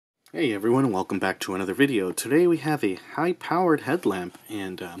Hey everyone, welcome back to another video. Today we have a high-powered headlamp,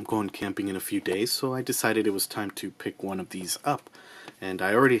 and I'm going camping in a few days, so I decided it was time to pick one of these up. And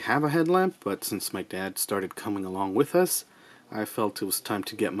I already have a headlamp, but since my dad started coming along with us, I felt it was time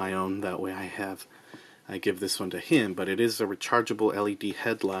to get my own. That way I give this one to him. But it is a rechargeable LED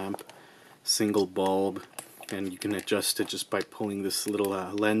headlamp, single bulb, and you can adjust it just by pulling this little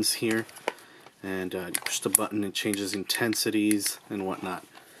lens here, and you push the button and changes intensities and whatnot.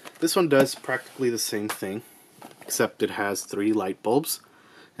 This one does practically the same thing, except it has 3 light bulbs,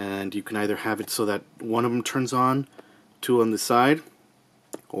 and you can either have it so that one of them turns on, 2 on the side,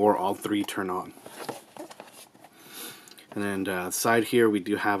 or all 3 turn on. And then side here we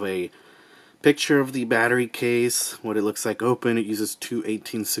do have a picture of the battery case, what it looks like open. It uses 2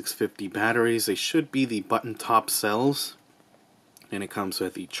 18650 batteries. They should be the button top cells, and it comes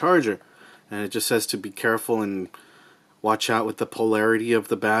with the charger. And it just says to be careful and watch out with the polarity of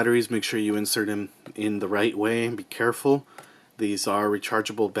the batteries. Make sure you insert them in the right way and be careful. These are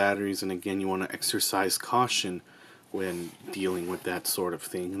rechargeable batteries, and again, you want to exercise caution when dealing with that sort of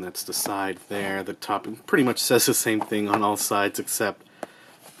thing. And that's the side there. The top pretty much says the same thing on all sides except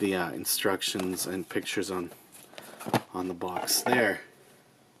the instructions and pictures on the box there.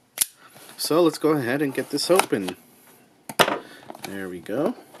 So let's go ahead and get this open. There we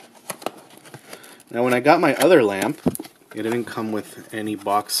go. Now when I got my other lamp, it didn't come with any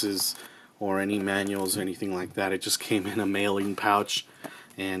boxes or any manuals or anything like that. It just came in a mailing pouch,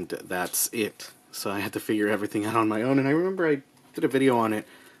 and that's it. So I had to figure everything out on my own. And I remember I did a video on it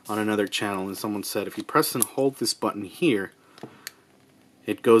on another channel, and someone said if you press and hold this button here,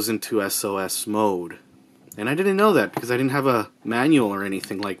 it goes into SOS mode. And I didn't know that because I didn't have a manual or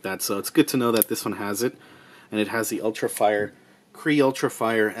anything like that. So it's good to know that this one has it. And it has the Cree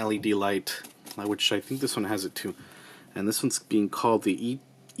Ultrafire LED light, which I think this one has it too. And this one's being called the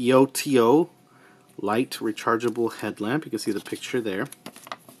EOTO Light Rechargeable Headlamp. You can see the picture there.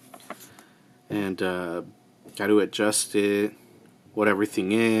 And got to adjust it, what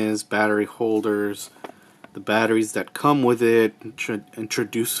everything is, battery holders, the batteries that come with it,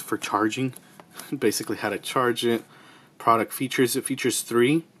 introduced for charging, basically how to charge it, product features. It features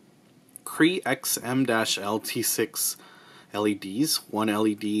 3 Cree XM-LT6 LEDs, 1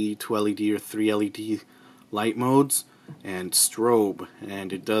 LED, 2 LED, or 3 LED light modes, and strobe.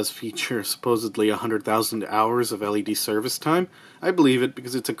 And it does feature supposedly 100,000 hours of LED service time. I believe it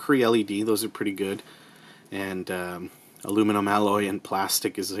because it's a Cree LED. Those are pretty good. And aluminum alloy and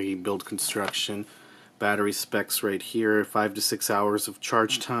plastic is a build construction. Battery specs right here: 5 to 6 hours of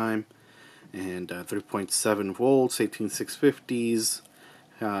charge time, and 3.7 volts, 18650s.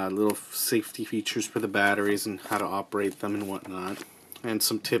 Little safety features for the batteries and how to operate them and whatnot. And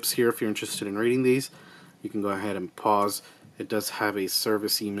some tips here if you're interested in reading these. You can go ahead and pause. It does have a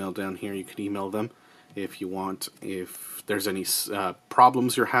service email down here. You can email them if you want. If there's any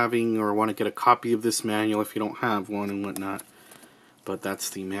problems you're having or want to get a copy of this manual if you don't have one and whatnot. But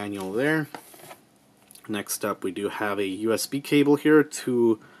that's the manual there. Next up, we do have a USB cable here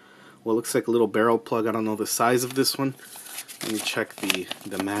to what looks like a little barrel plug. I don't know the size of this one. Let me check the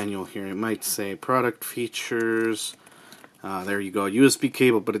manual here. It might say product features. There you go, USB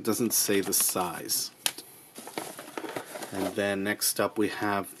cable, but it doesn't say the size. And then next up we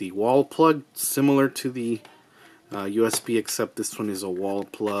have the wall plug, similar to the USB, except this one is a wall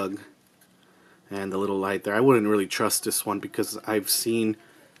plug. And the little light there. I wouldn't really trust this one because I've seen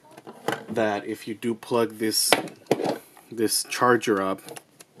that if you do plug this charger up,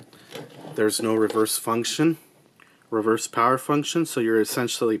 there's no reverse power function, so you're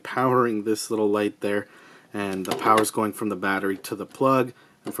essentially powering this little light there, and the power's going from the battery to the plug,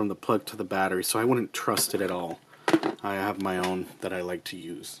 and from the plug to the battery, so I wouldn't trust it at all. I have my own that I like to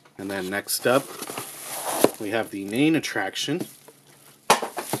use. And then next up, we have the main attraction.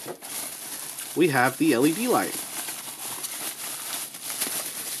 We have the LED light.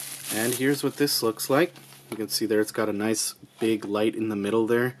 And here's what this looks like. You can see there it's got a nice big light in the middle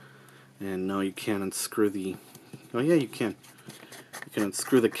there. And no, you can't unscrew the... Oh yeah, you can. You can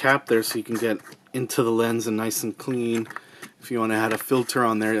unscrew the cap there so you can get into the lens and nice and clean. If you want to add a filter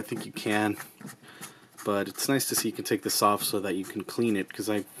on there, I think you can. But it's nice to see you can take this off so that you can clean it, because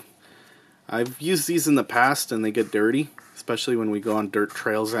I've used these in the past and they get dirty, especially when we go on dirt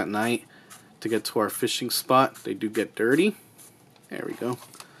trails at night to get to our fishing spot. They do get dirty. There we go.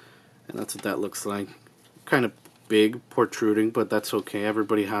 And that's what that looks like. Kind of big, protruding, but that's okay.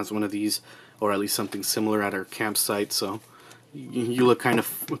 Everybody has one of these, or at least something similar at our campsite, so you look kind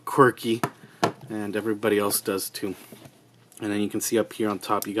of quirky, and everybody else does too. And then you can see up here on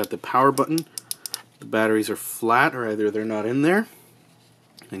top you got the power button. The batteries are flat, or either they're not in there.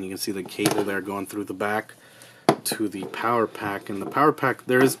 And you can see the cable there going through the back to the power pack. And the power pack,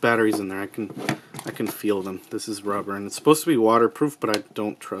 there is batteries in there. I can feel them. This is rubber, and it's supposed to be waterproof, but I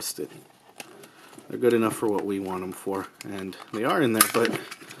don't trust it. They're good enough for what we want them for, and they are in there, but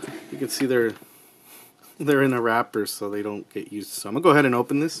you can see they're in a wrapper, so they don't get used. So I'm gonna go ahead and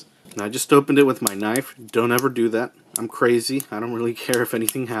open this. Now, I just opened it with my knife. Don't ever do that. I'm crazy. I don't really care if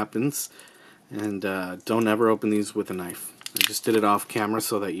anything happens, and don't ever open these with a knife. I just did it off camera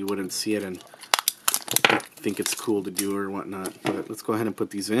so that you wouldn't see it and think it's cool to do or whatnot. But let's go ahead and put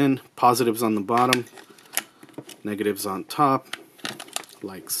these in. Positives on the bottom, negatives on top,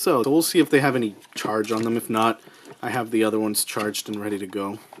 like so. So we'll see if they have any charge on them. If not, I have the other ones charged and ready to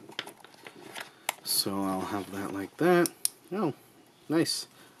go. So I'll have that like that. Oh, nice.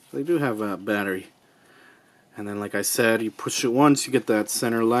 They do have a battery. And then, like I said, you push it once, you get that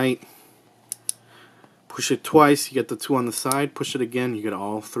center light. Push it twice, you get the two on the side. Push it again, you get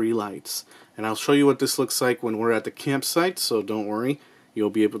all three lights. And I'll show you what this looks like when we're at the campsite, so don't worry. You'll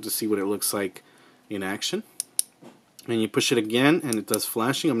be able to see what it looks like in action. And you push it again, and it does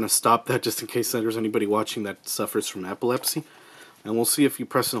flashing. I'm going to stop that just in case there's anybody watching that suffers from epilepsy. And we'll see if you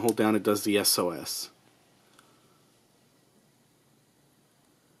press and hold down, it does the SOS.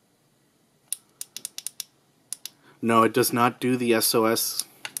 No, it does not do the SOS.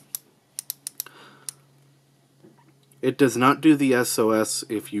 It does not do the SOS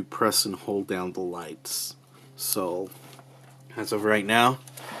if you press and hold down the lights. So, as of right now,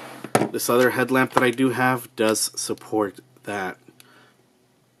 this other headlamp that I do have does support that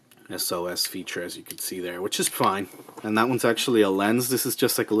SOS feature, as you can see there, which is fine. And that one's actually a lens. This is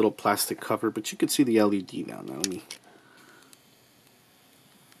just like a little plastic cover, but you can see the LED now.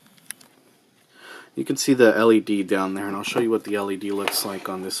 You can see the LED down there, and I'll show you what the LED looks like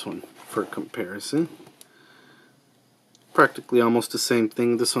on this one for comparison. Practically almost the same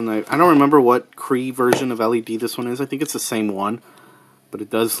thing. This one, I don't remember what Cree version of LED this one is. I think it's the same one, but it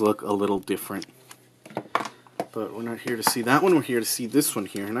does look a little different. But we're not here to see that one. We're here to see this one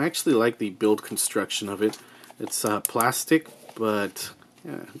here, and I actually like the build construction of it. It's plastic, but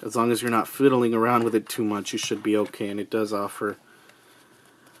yeah, as long as you're not fiddling around with it too much, you should be okay. And it does offer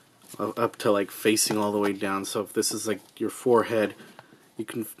up to like facing all the way down. So if this is like your forehead, you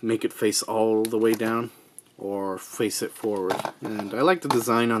can make it face all the way down or face it forward. And I like the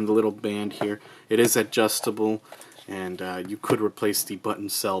design on the little band here. It is adjustable, and you could replace the button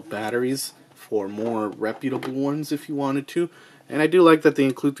cell batteries for more reputable ones if you wanted to. And I do like that they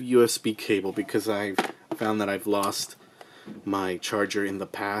include the USB cable, because I've found that I've lost my charger in the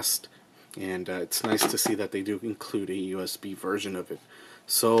past, and it's nice to see that they do include a USB version of it.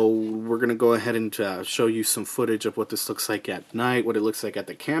 So we're going to go ahead and show you some footage of what this looks like at night, what it looks like at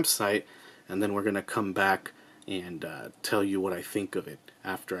the campsite, and then we're going to come back and tell you what I think of it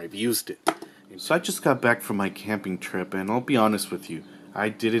after I've used it. So I just got back from my camping trip, and I'll be honest with you, I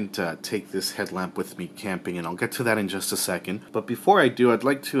didn't take this headlamp with me camping, and I'll get to that in just a second. But before I do, I'd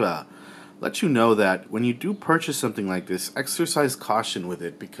like to let you know that when you do purchase something like this, exercise caution with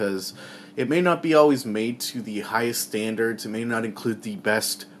it, because it may not be always made to the highest standards, it may not include the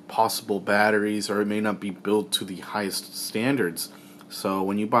best possible batteries, or it may not be built to the highest standards. So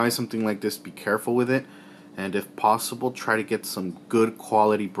when you buy something like this, be careful with it, and if possible, try to get some good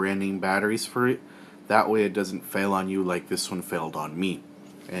quality brand name batteries for it. That way it doesn't fail on you like this one failed on me.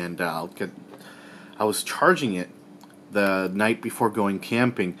 And I was charging it the night before going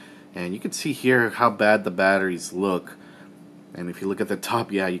camping, and you can see here how bad the batteries look. And if you look at the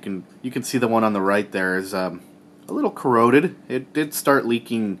top, yeah, you can see the one on the right there is a little corroded. It did start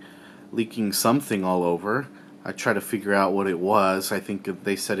leaking something all over. I tried to figure out what it was. I think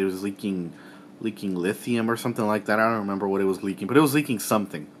they said it was leaking lithium or something like that. I don't remember what it was leaking, but it was leaking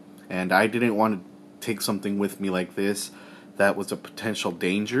something. And I didn't want to take something with me like this that was a potential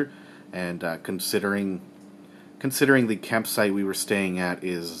danger. And considering the campsite we were staying at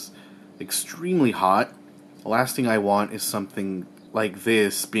is extremely hot, the last thing I want is something like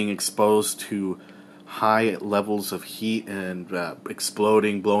this being exposed to high levels of heat and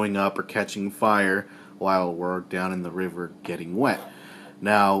exploding, blowing up, or catching fire while we're down in the river getting wet.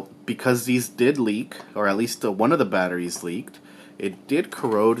 Now, because these did leak, or at least one of the batteries leaked, it did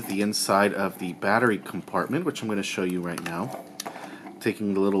corrode the inside of the battery compartment, which I'm going to show you right now.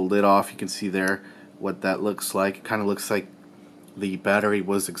 Taking the little lid off, you can see there what that looks like. It kind of looks like the battery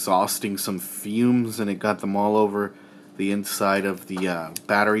was exhausting some fumes, and it got them all over the inside of the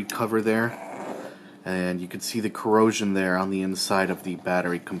battery cover there. And you can see the corrosion there on the inside of the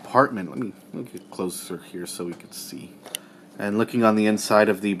battery compartment. Let me get closer here so we can see. And looking on the inside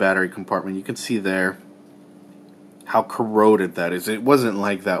of the battery compartment, you can see there how corroded that is. It wasn't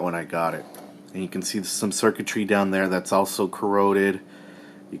like that when I got it. And you can see some circuitry down there that's also corroded.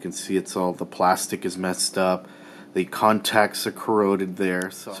 You can see it's all, the plastic is messed up. The contacts are corroded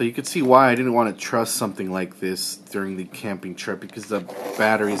there. So you can see why I didn't want to trust something like this during the camping trip, because the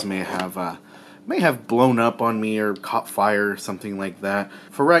batteries may have blown up on me or caught fire or something like that.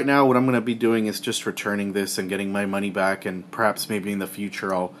 For right now, what I'm going to be doing is just returning this and getting my money back, and perhaps maybe in the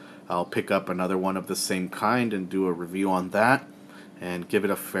future I'll pick up another one of the same kind and do a review on that and give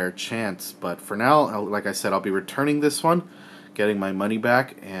it a fair chance. But for now, like I said, I'll be returning this one, getting my money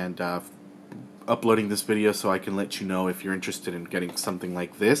back, and uploading this video so I can let you know if you're interested in getting something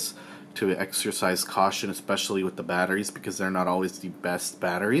like this, to exercise caution, especially with the batteries, because they're not always the best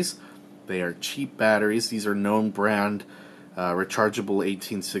batteries. They are cheap batteries. These are known brand rechargeable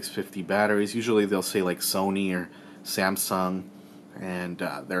 18650 batteries. Usually they'll say like Sony or Samsung, and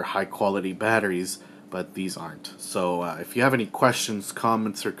they're high quality batteries, but these aren't. So if you have any questions,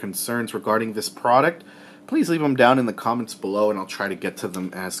 comments, or concerns regarding this product, please leave them down in the comments below, and I'll try to get to them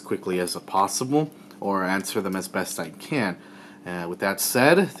as quickly as possible, or answer them as best I can. With that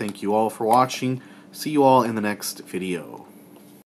said, thank you all for watching. See you all in the next video.